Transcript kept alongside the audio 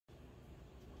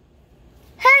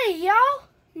Hey y'all,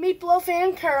 Meatloaf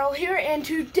and Carl here, and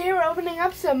today we're opening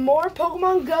up some more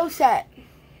Pokemon Go set.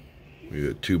 We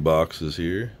got 2 boxes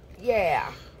here.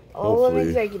 Yeah, all of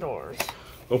Executor's.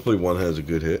 Hopefully one has a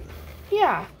good hit.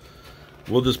 Yeah.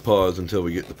 We'll just pause until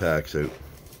we get the packs out.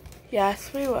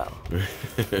 Yes, we will.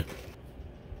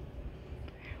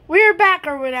 We're back,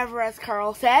 or whatever, as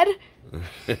Carl said.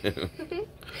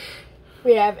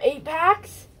 We have 8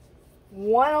 packs,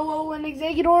 1 Alolan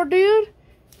Executor dude,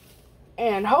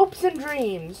 and hopes and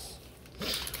dreams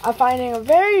of finding a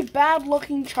very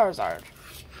bad-looking Charizard.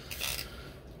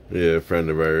 Yeah, a friend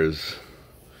of ours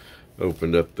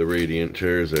opened up the Radiant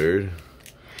Charizard,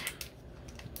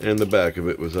 and the back of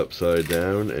it was upside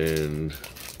down and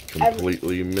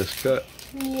completely miscut.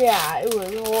 Yeah, it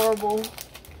was horrible.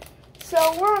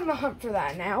 So we're on the hunt for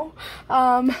that now.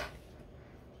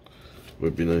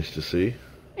 Would be nice to see.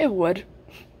 It would.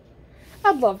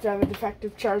 I'd love to have a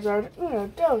defective Charizard. Uno,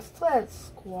 dos,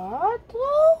 tres,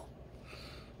 cuatro.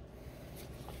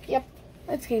 Yep,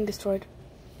 it's getting destroyed.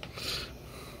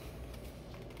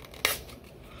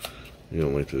 You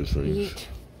don't like those things. Yeet.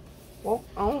 Well,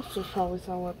 I almost just probably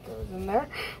saw what was in there.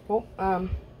 Well,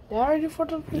 did I already do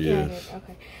 14? Yes.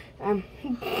 Okay.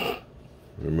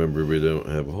 Remember, we don't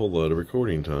have a whole lot of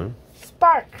recording time.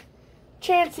 Spark,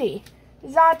 Chansey,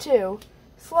 Xatu,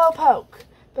 Slowpoke,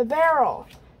 Barrel,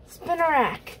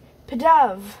 Spinarak,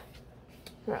 Pidove,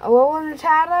 Alolan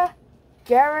Rattata,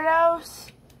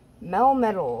 Gyarados,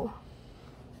 Melmetal.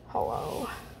 Hello.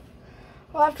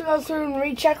 We'll have to go through and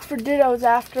recheck for Dittos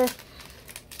after.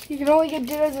 You can only get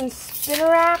Dittos and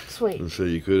Spinaraks. Wait. And so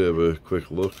you could have a quick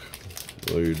look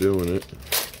while you're doing it.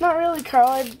 Not really, Carl.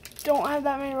 I don't have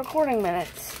that many recording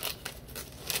minutes.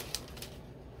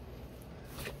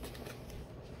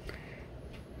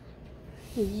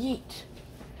 Yeet.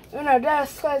 Uno,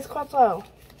 dos, tres, cuatro.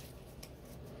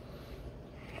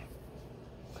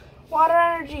 Water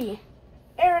Energy,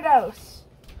 Gyarados,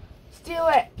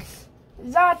 Steelix,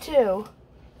 Xatu,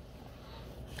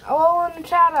 Alolan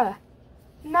Rattata,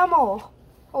 Numel,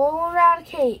 Alolan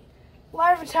Raticate,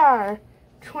 Larvitar,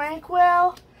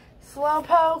 Tranquil,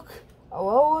 Slowpoke,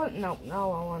 Alolan, no,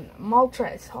 Alolan,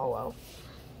 Moltres, Holo.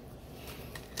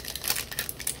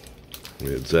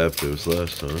 We had Zapdos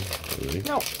last time, I think.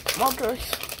 No,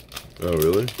 Moltres. Oh,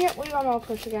 really? Yep, we got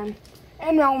Moltres again.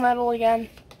 And Melmetal again.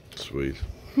 Sweet.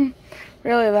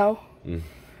 Really, though. Mm.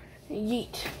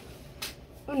 Yeet.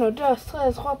 Uno, dos,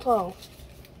 tres, cuatro.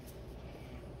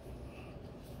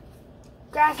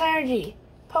 Grass Energy,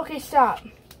 Pokestop,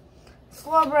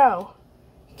 Slowbro,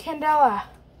 Candela,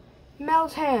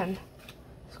 Meltan,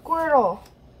 Squirtle,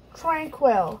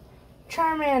 Tranquil,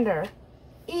 Charmander,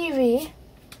 Eevee,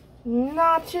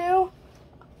 Natu.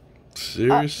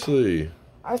 Seriously?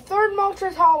 Our third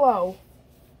Moltres Holo.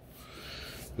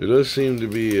 It does seem to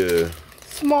be a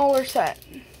Smaller set.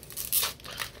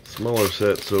 smaller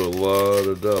set, so a lot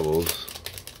of doubles.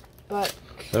 But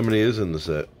How many is in the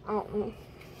set? I don't know.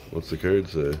 What's the card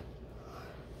say?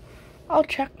 I'll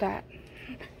check that.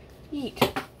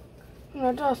 Yeet.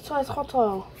 Uno, dos, tres,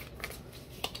 cuatro.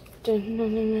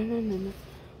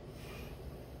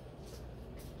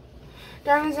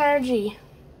 Diamond's Energy.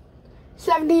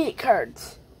 78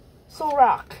 cards.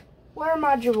 Solrock. Wear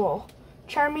Module.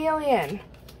 Charmeleon.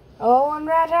 Alolan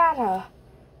Rattata.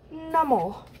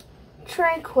 Numel.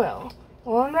 Tranquil.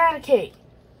 Alolan Raticate.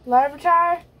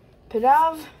 Larvitar.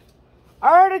 Pidove.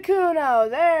 Articuno.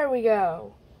 There we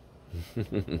go.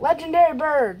 Legendary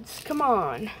birds. Come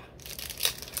on.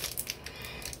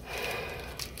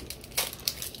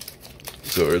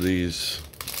 So are these,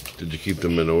 did you keep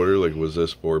them in order? Like, was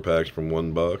this 4 packs from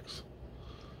 1 box?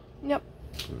 Yep.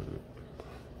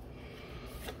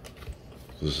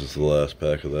 This is the last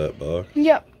pack of that box?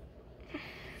 Yep.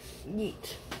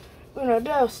 Yeet. Uno,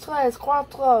 dos, tres,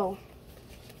 cuatro.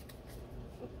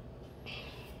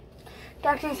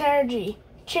 Darkness Energy,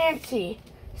 Chansey,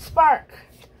 Spark,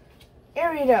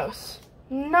 Gyarados,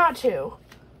 Natu,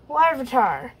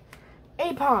 Larvitar,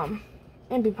 Ambipom,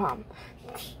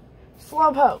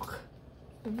 Slowpoke,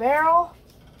 Barrel,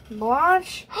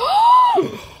 Blanche,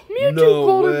 Mewtwo No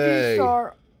Golden way.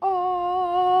 V-Star.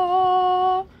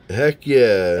 Oh. Heck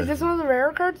yeah. Is this one of the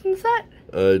rare cards in the set?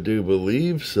 I do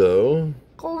believe so.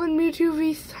 Golden Mewtwo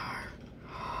V-Star.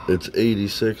 It's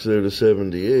 86 out of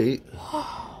 78.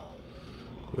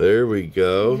 There we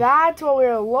go. That's what we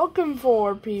were looking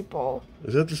for, people.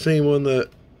 Is that the same one that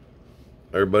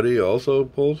our buddy also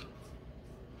pulled?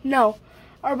 No,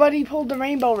 our buddy pulled the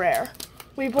rainbow rare.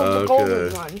 We pulled the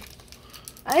golden one.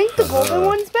 I think the golden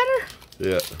one's better.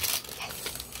 Yeah.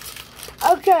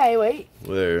 Okay, wait.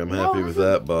 There, I'm happy with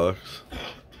that box.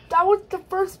 That was the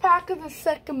first pack of the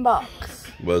second box.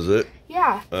 Was it?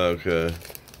 Yeah. Okay.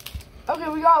 Okay,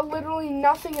 we got literally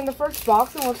nothing in the first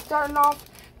box, and we're starting off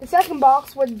the second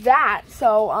box with that.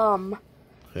 So,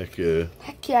 Heck yeah.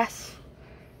 heck yes.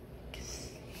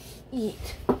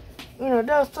 Eat. Uno,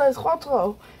 dos, tres,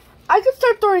 cuatro. I could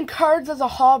start throwing cards as a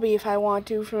hobby if I want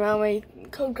to, from how many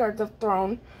code cards I've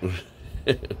thrown.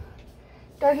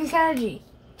 Darkness Energy,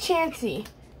 Chansey,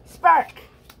 Spark,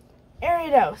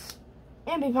 Ariados,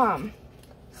 Ambipom,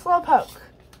 Slowpoke,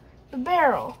 the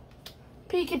Barrel,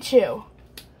 Pikachu,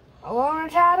 Alolan,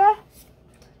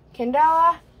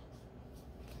 Candela,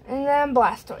 and then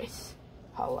Blastoise.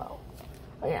 Hello.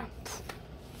 Oh yeah.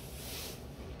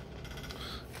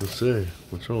 Let's see.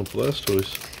 What's wrong with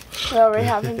Blastoise? We already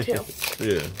have him too.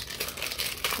 Yeah.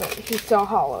 But he's still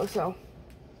hollow, so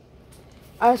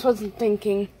I just wasn't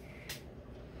thinking.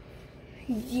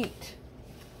 Yeet.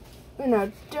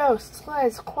 Uno, dos,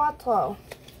 tres, cuatro.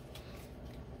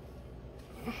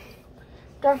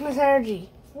 Darkness Energy,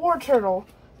 Wartortle,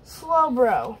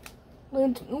 Slowbro,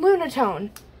 Lunatone.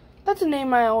 That's a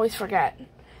name I always forget.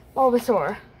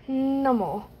 Bulbasaur,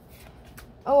 Numel,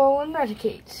 Alolan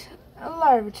Raticate,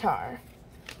 Larvitar,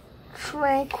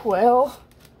 Tranquil,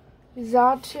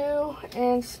 Xatu,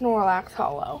 and Snorlax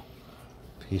Hollow.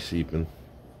 He's sleeping.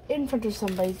 In front of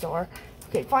somebody's door.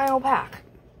 Okay, final pack.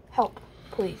 Help,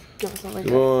 please. Give us something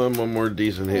Come good. on, one more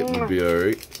decent hit would be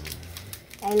alright.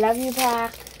 I love you,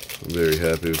 pack. I'm very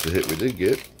happy with the hit we did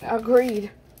get. Agreed.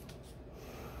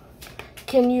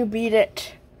 Can you beat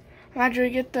it? Imagine we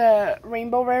get the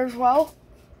rainbow rare as well.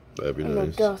 That'd be Uno,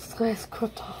 nice. dos, tres,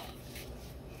 cuatro.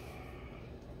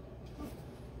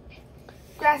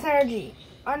 Grass Energy,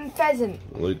 Unpheasant.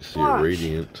 I'd like to see Launch. a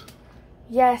Radiant.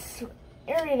 Yes,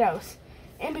 Ariados,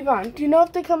 Ambipom. Do you know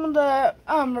if they come in the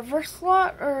reverse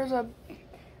slot or is it?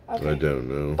 Okay. I don't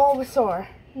know. Bulbasaur,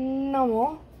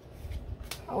 Numel,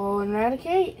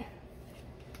 Eradicate,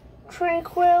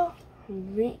 Tranquil,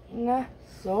 Venusaur,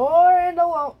 and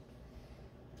Alolan.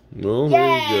 Well,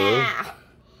 there you go. Yeah!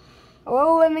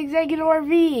 Alolan Exeggutor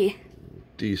V.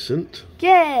 Decent.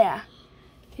 Yeah!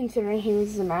 Considering he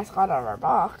was the mascot of our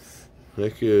box.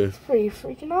 Heck yeah. It's pretty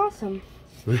freaking awesome.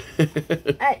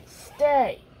 Hey,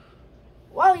 stay.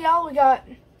 Well, y'all, we got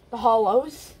the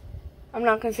hollows. I'm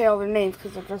not going to say all their names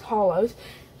because they're just hollows.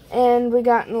 And we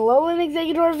got an Alolan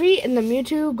Exeggutor V and the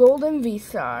Mewtwo Golden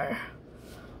V-Star.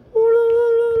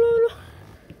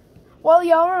 Well,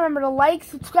 y'all, remember to like,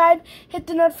 subscribe, hit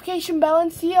the notification bell,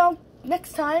 and see y'all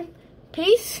next time.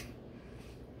 Peace.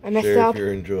 I messed Share up. if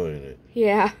you're enjoying it.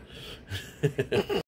 Yeah.